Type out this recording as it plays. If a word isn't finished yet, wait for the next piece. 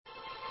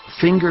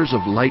Fingers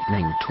of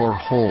lightning tore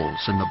holes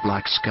in the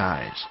black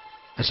skies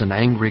as an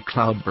angry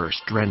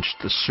cloudburst drenched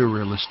the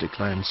surrealistic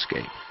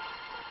landscape.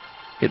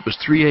 It was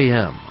 3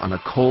 a.m. on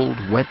a cold,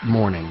 wet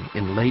morning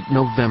in late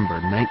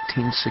November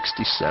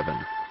 1967,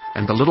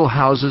 and the little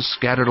houses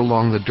scattered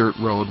along the dirt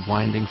road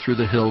winding through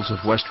the hills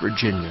of West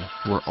Virginia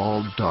were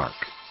all dark.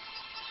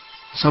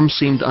 Some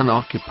seemed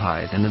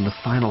unoccupied and in the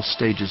final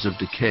stages of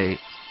decay.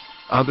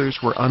 Others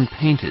were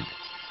unpainted,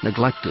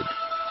 neglected,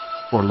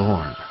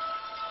 forlorn.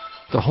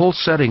 The whole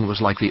setting was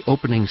like the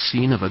opening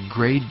scene of a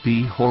grade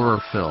B horror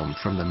film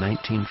from the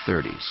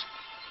 1930s.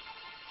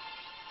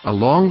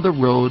 Along the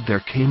road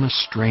there came a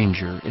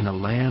stranger in a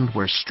land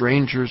where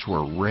strangers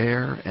were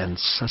rare and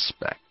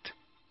suspect.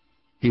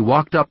 He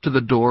walked up to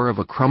the door of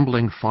a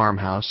crumbling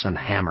farmhouse and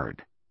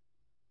hammered.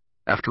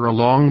 After a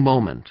long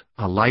moment,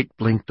 a light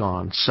blinked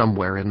on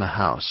somewhere in the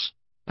house,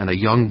 and a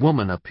young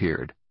woman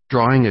appeared,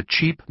 drawing a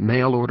cheap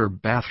mail-order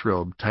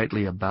bathrobe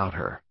tightly about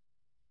her.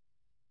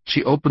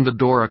 She opened the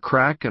door a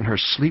crack, and her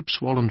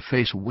sleep-swollen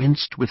face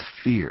winced with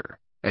fear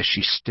as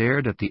she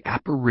stared at the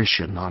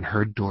apparition on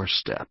her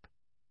doorstep.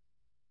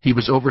 He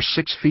was over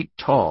 6 feet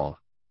tall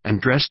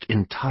and dressed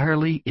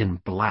entirely in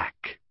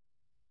black.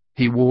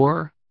 He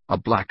wore a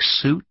black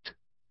suit,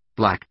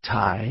 black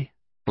tie,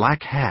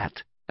 black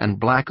hat, and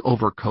black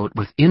overcoat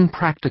with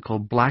impractical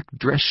black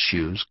dress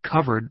shoes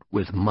covered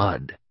with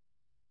mud.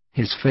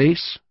 His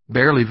face,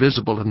 barely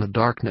visible in the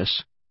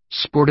darkness,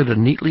 sported a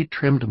neatly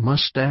trimmed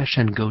mustache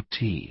and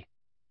goatee.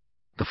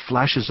 The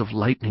flashes of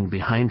lightning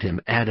behind him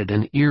added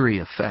an eerie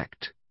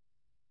effect.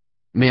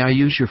 "May I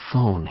use your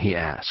phone?" he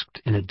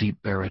asked, in a deep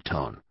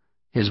baritone,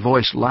 his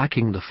voice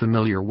lacking the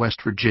familiar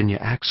West Virginia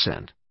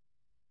accent.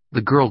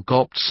 The girl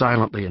gulped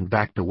silently and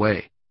backed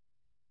away.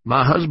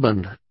 "My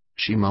husband,"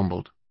 she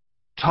mumbled.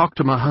 "Talk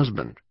to my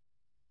husband."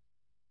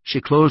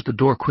 She closed the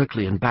door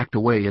quickly and backed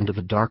away into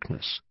the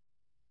darkness.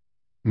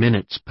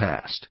 Minutes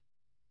passed.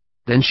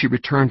 Then she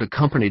returned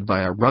accompanied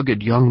by a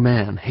rugged young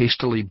man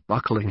hastily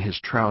buckling his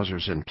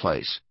trousers in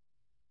place.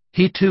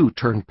 He, too,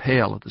 turned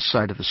pale at the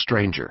sight of the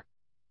stranger.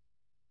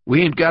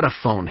 "We ain't got a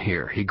phone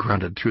here," he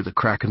grunted through the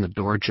crack in the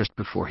door just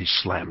before he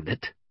slammed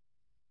it.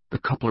 The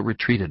couple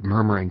retreated,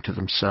 murmuring to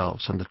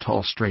themselves, and the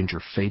tall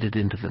stranger faded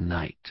into the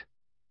night.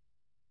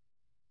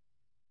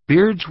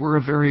 Beards were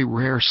a very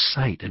rare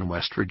sight in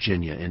West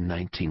Virginia in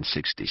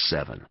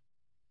 1967.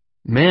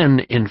 Men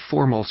in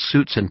formal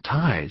suits and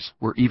ties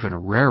were even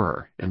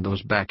rarer in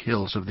those back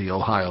hills of the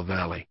Ohio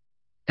Valley,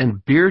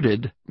 and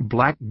bearded,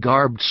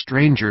 black-garbed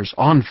strangers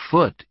on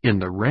foot in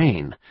the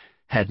rain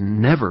had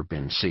never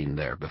been seen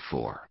there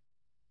before.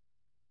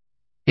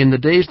 In the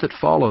days that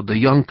followed, the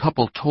young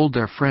couple told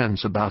their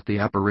friends about the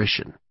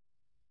apparition.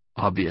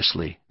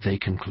 Obviously, they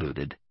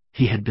concluded,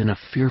 he had been a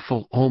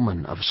fearful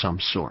omen of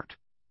some sort.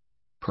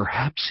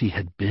 Perhaps he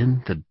had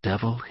been the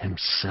devil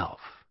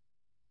himself.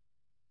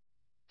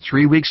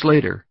 3 weeks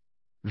later,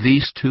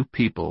 these two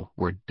people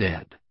were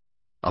dead,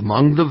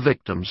 among the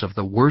victims of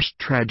the worst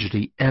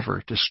tragedy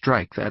ever to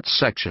strike that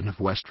section of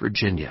West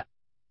Virginia.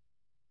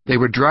 They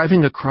were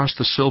driving across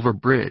the Silver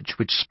Bridge,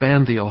 which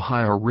spanned the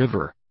Ohio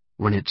River,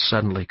 when it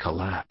suddenly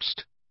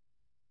collapsed.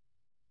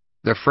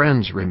 Their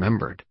friends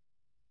remembered.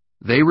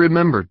 They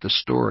remembered the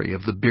story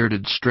of the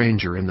bearded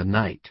stranger in the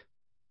night.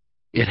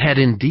 It had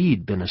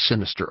indeed been a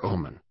sinister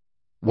omen,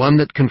 one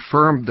that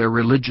confirmed their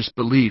religious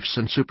beliefs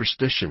and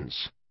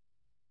superstitions.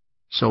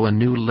 So a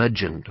new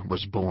legend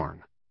was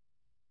born.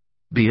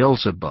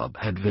 Beelzebub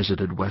had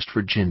visited West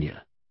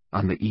Virginia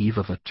on the eve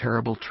of a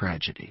terrible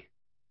tragedy.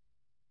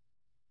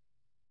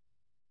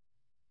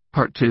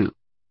 Part 2.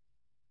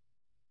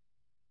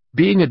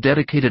 Being a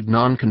dedicated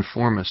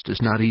nonconformist is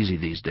not easy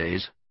these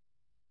days.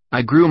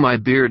 I grew my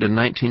beard in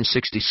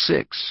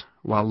 1966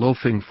 while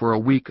loafing for a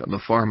week on the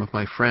farm of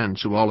my friend,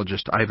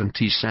 zoologist Ivan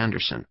T.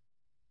 Sanderson.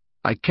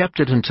 I kept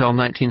it until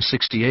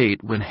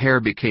 1968, when hair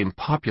became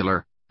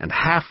popular and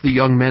half the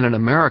young men in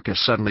America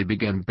suddenly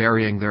began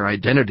burying their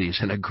identities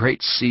in a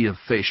great sea of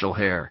facial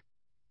hair.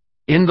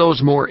 In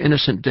those more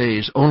innocent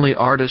days, only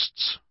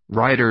artists,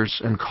 writers,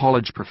 and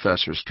college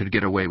professors could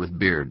get away with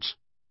beards.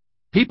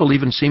 People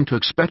even seemed to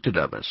expect it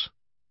of us.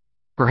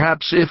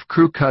 Perhaps if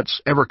crew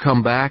cuts ever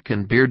come back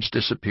and beards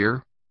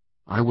disappear,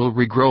 I will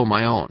regrow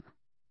my own.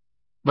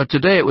 But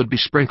today it would be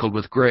sprinkled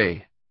with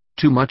gray.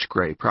 Too much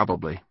gray,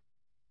 probably.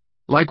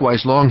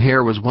 Likewise, long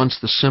hair was once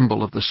the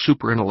symbol of the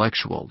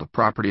super-intellectual, the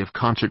property of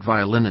concert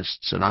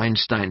violinists and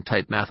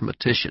Einstein-type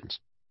mathematicians.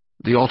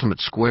 The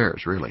ultimate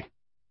squares, really.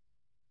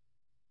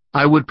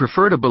 I would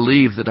prefer to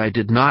believe that I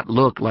did not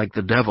look like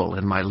the devil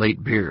in my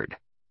late beard.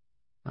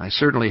 I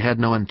certainly had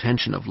no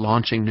intention of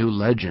launching new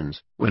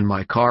legends when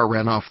my car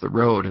ran off the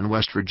road in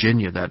West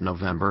Virginia that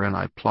November and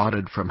I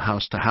plodded from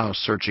house to house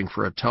searching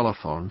for a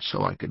telephone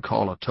so I could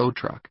call a tow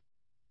truck.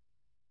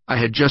 I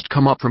had just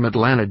come up from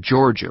Atlanta,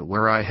 Georgia,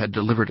 where I had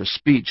delivered a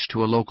speech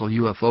to a local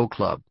UFO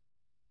club.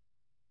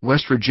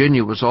 West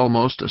Virginia was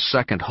almost a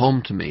second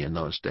home to me in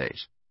those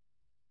days.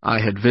 I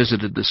had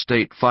visited the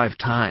state 5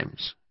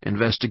 times,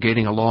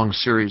 investigating a long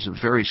series of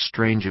very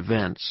strange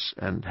events,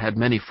 and had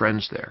many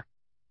friends there.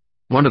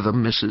 One of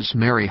them, Mrs.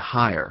 Mary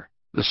Heyer,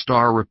 the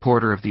star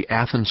reporter of the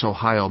Athens,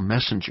 Ohio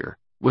Messenger,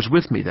 was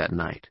with me that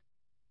night.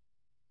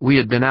 We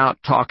had been out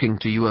talking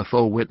to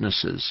UFO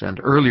witnesses, and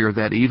earlier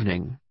that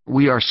evening,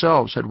 we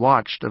ourselves had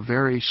watched a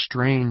very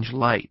strange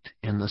light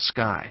in the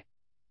sky.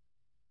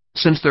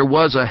 Since there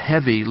was a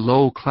heavy,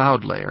 low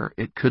cloud layer,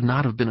 it could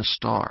not have been a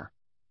star.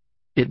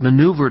 It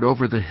maneuvered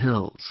over the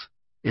hills,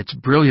 its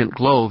brilliant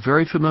glow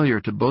very familiar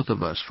to both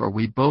of us, for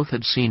we both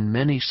had seen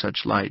many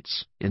such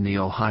lights in the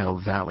Ohio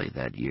Valley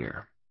that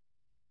year.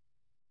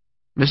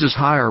 Mrs.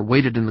 Heyer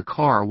waited in the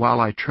car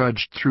while I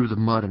trudged through the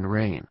mud and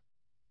rain.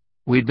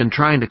 We'd been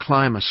trying to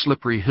climb a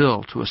slippery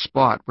hill to a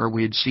spot where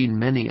we had seen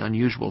many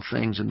unusual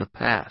things in the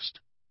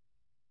past.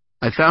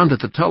 I found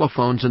that the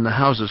telephones in the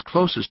houses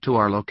closest to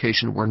our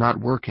location were not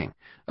working,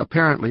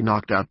 apparently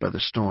knocked out by the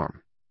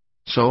storm.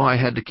 So I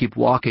had to keep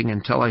walking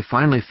until I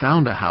finally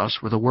found a house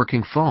with a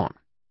working phone.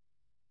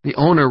 The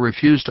owner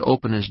refused to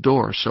open his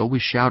door, so we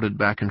shouted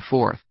back and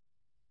forth.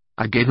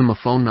 I gave him a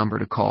phone number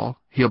to call.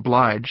 He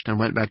obliged and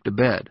went back to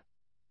bed.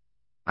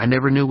 I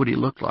never knew what he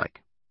looked like.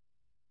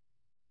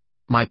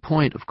 My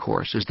point, of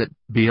course, is that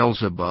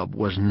Beelzebub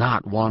was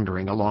not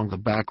wandering along the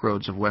back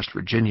roads of West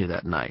Virginia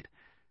that night.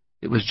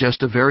 It was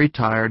just a very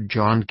tired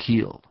John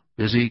Keel,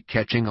 busy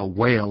catching a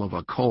whale of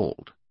a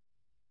cold.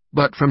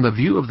 But from the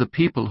view of the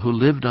people who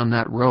lived on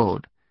that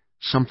road,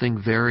 something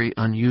very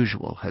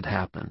unusual had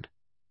happened.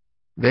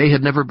 They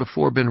had never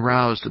before been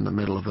roused in the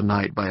middle of the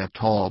night by a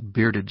tall,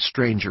 bearded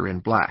stranger in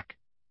black.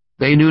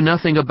 They knew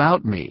nothing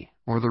about me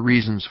or the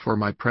reasons for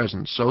my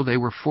presence, so they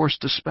were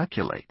forced to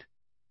speculate.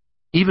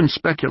 Even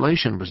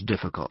speculation was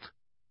difficult.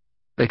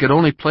 They could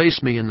only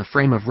place me in the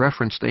frame of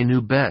reference they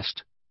knew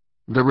best,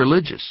 the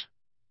religious.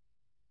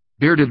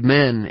 Bearded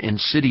men in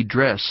city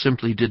dress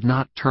simply did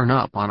not turn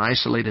up on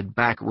isolated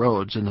back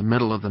roads in the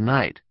middle of the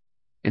night.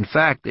 In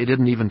fact, they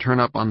didn't even turn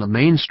up on the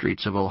main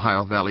streets of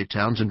Ohio Valley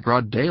towns in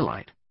broad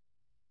daylight.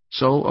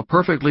 So a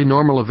perfectly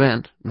normal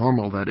event,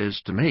 normal that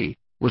is to me,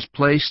 was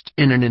placed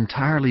in an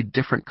entirely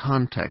different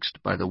context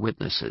by the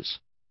witnesses.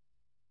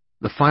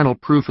 The final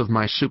proof of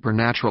my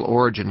supernatural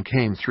origin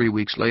came 3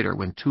 weeks later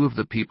when 2 of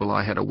the people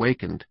I had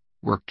awakened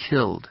were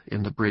killed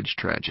in the bridge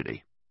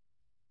tragedy.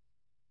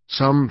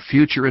 Some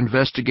future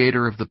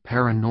investigator of the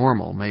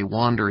paranormal may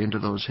wander into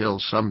those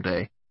hills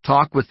someday,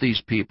 talk with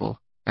these people,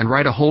 and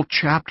write a whole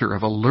chapter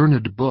of a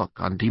learned book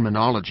on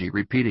demonology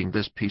repeating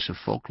this piece of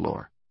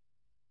folklore.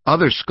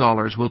 Other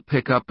scholars will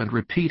pick up and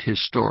repeat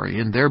his story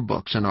in their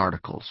books and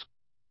articles.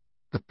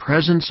 The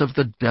presence of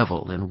the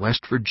devil in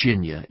West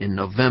Virginia in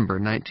November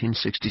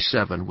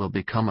 1967 will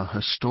become a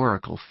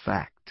historical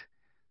fact,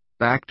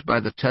 backed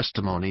by the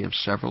testimony of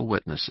several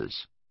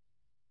witnesses.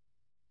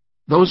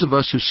 Those of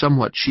us who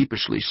somewhat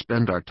sheepishly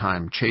spend our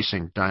time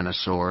chasing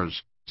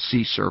dinosaurs,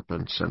 sea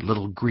serpents, and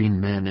little green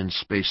men in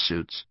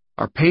spacesuits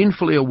are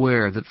painfully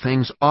aware that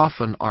things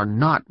often are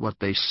not what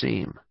they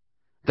seem,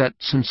 that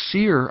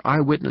sincere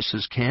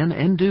eyewitnesses can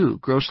and do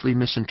grossly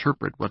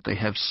misinterpret what they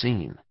have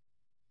seen,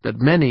 that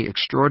many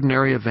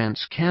extraordinary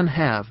events can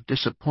have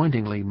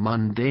disappointingly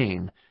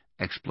mundane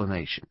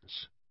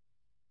explanations.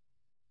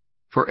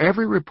 For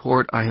every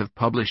report I have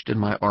published in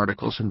my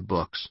articles and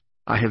books,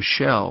 I have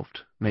shelved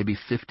maybe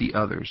 50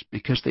 others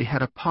because they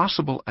had a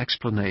possible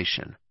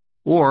explanation,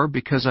 or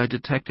because I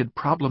detected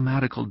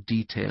problematical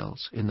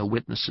details in the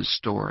witness's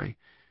story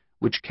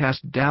which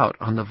cast doubt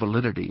on the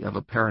validity of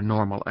a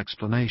paranormal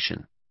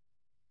explanation.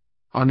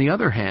 On the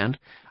other hand,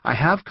 I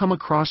have come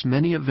across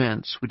many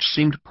events which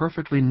seemed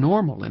perfectly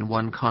normal in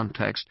one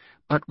context,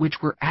 but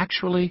which were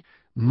actually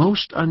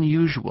most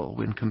unusual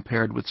when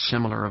compared with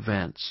similar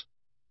events.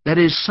 That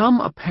is,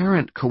 some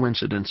apparent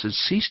coincidences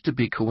cease to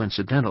be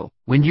coincidental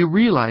when you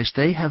realize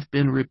they have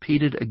been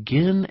repeated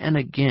again and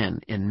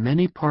again in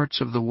many parts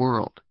of the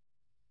world.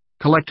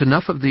 Collect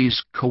enough of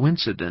these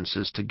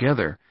coincidences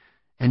together,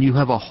 and you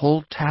have a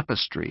whole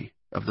tapestry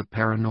of the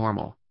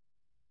paranormal.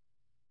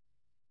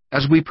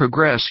 As we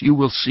progress, you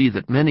will see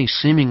that many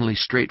seemingly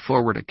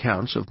straightforward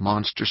accounts of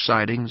monster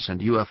sightings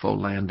and UFO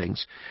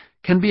landings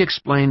can be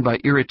explained by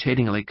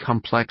irritatingly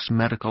complex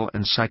medical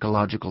and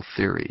psychological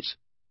theories.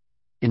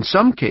 In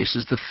some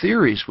cases, the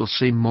theories will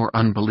seem more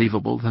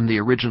unbelievable than the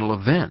original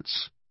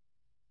events.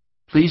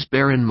 Please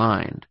bear in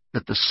mind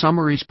that the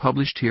summaries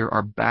published here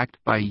are backed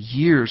by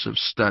years of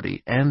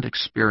study and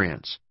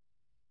experience.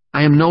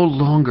 I am no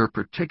longer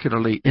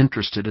particularly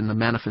interested in the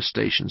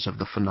manifestations of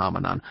the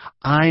phenomenon.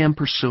 I am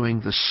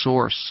pursuing the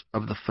source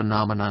of the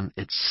phenomenon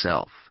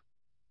itself.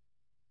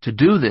 To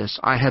do this,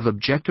 I have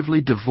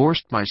objectively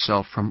divorced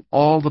myself from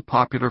all the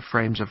popular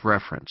frames of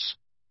reference.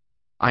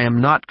 I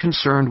am not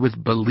concerned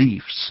with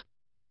beliefs,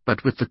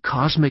 but with the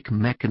cosmic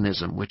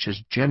mechanism which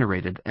has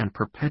generated and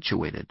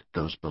perpetuated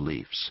those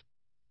beliefs.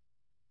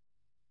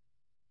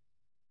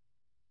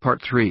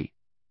 Part 3.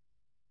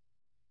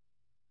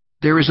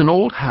 There is an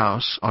old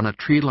house on a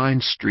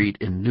tree-lined street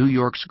in New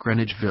York's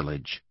Greenwich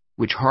Village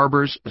which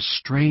harbors a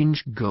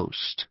strange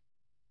ghost.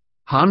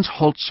 Hans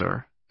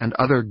Holzer and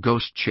other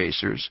ghost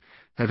chasers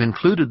have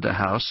included the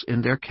house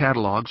in their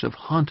catalogs of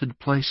haunted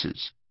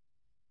places.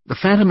 The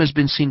phantom has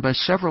been seen by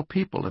several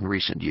people in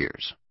recent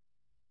years.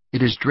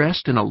 It is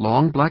dressed in a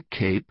long black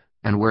cape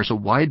and wears a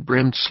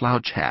wide-brimmed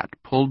slouch hat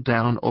pulled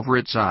down over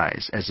its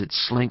eyes as it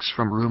slinks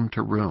from room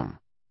to room.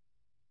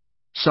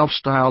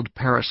 Self-styled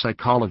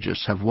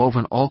parapsychologists have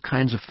woven all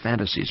kinds of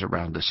fantasies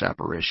around this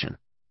apparition.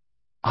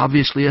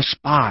 Obviously a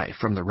spy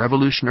from the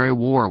Revolutionary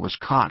War was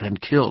caught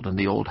and killed in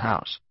the old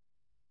house.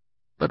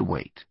 But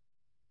wait.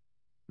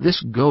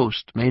 This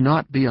ghost may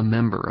not be a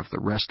member of the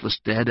restless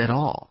dead at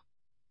all.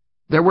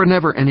 There were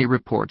never any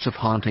reports of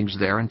hauntings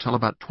there until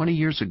about 20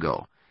 years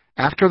ago,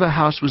 after the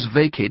house was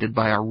vacated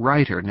by a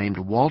writer named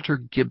Walter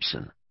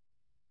Gibson.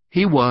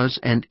 He was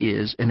and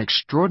is an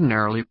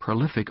extraordinarily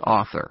prolific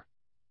author.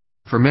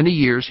 For many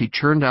years he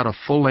churned out a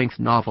full-length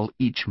novel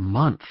each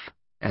month,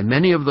 and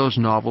many of those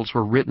novels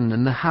were written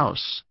in the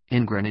house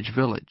in Greenwich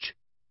Village.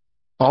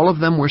 All of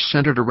them were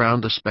centered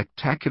around the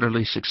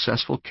spectacularly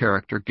successful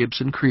character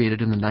Gibson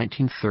created in the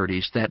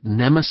 1930s, that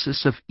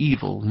nemesis of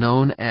evil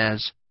known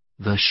as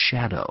the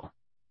Shadow.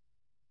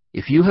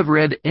 If you have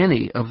read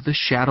any of the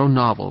Shadow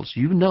novels,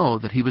 you know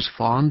that he was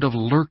fond of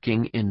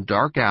lurking in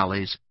dark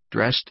alleys,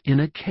 dressed in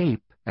a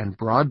cape and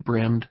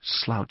broad-brimmed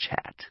slouch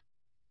hat.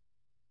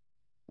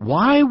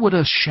 Why would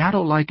a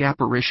shadow-like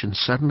apparition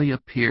suddenly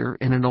appear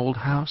in an old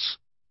house?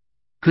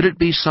 Could it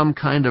be some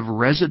kind of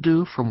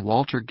residue from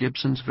Walter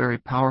Gibson's very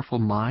powerful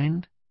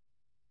mind?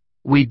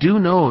 We do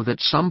know that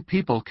some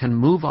people can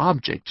move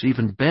objects,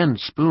 even bend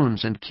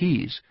spoons and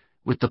keys,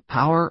 with the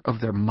power of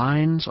their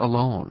minds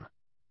alone.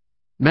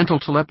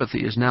 Mental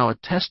telepathy is now a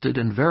tested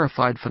and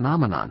verified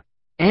phenomenon,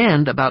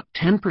 and about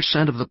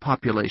 10% of the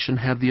population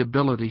have the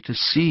ability to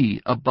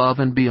see above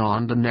and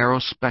beyond the narrow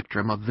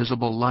spectrum of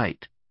visible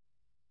light.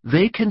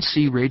 They can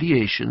see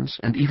radiations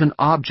and even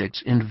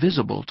objects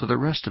invisible to the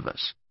rest of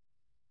us.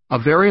 A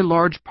very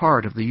large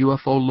part of the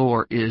UFO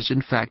lore is,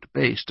 in fact,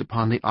 based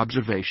upon the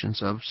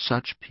observations of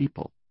such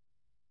people.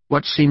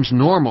 What seems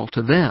normal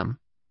to them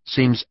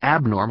seems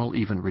abnormal,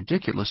 even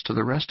ridiculous, to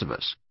the rest of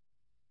us.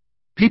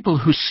 People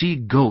who see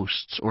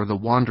ghosts or the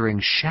wandering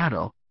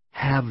shadow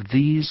have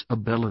these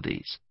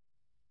abilities.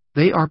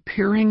 They are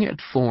peering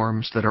at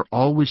forms that are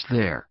always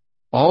there,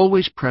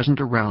 always present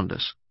around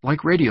us,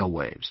 like radio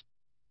waves.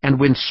 And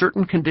when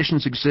certain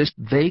conditions exist,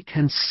 they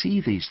can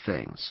see these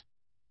things.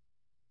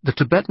 The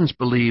Tibetans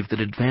believe that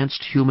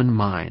advanced human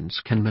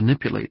minds can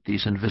manipulate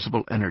these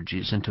invisible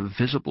energies into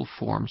visible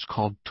forms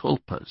called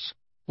tulpas,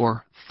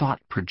 or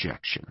thought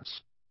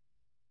projections.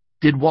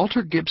 Did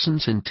Walter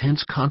Gibson's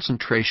intense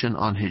concentration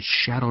on his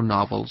shadow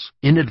novels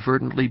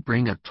inadvertently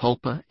bring a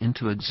tulpa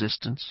into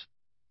existence?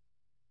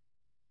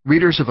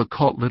 Readers of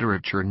occult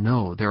literature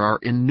know there are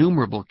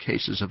innumerable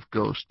cases of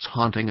ghosts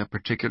haunting a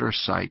particular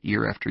site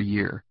year after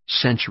year,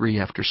 century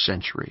after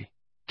century,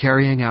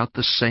 carrying out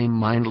the same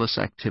mindless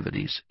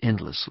activities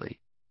endlessly.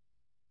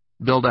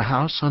 Build a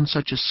house on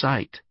such a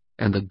site,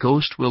 and the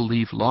ghost will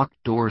leave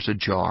locked doors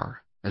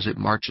ajar as it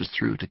marches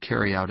through to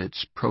carry out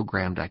its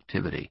programmed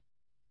activity.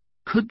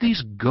 Could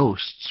these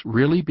ghosts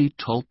really be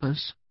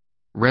tulpas,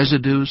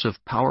 residues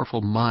of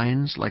powerful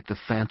minds like the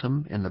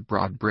phantom in the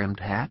broad-brimmed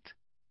hat?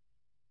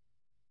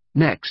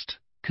 Next,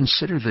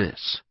 consider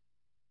this.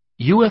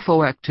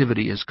 UFO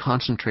activity is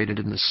concentrated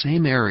in the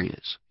same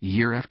areas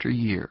year after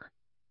year.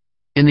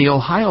 In the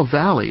Ohio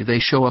Valley, they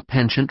show a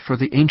penchant for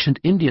the ancient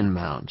Indian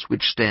mounds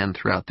which stand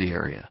throughout the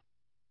area.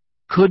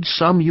 Could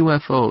some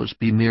UFOs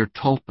be mere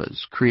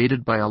tulpas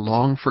created by a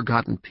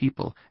long-forgotten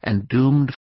people and doomed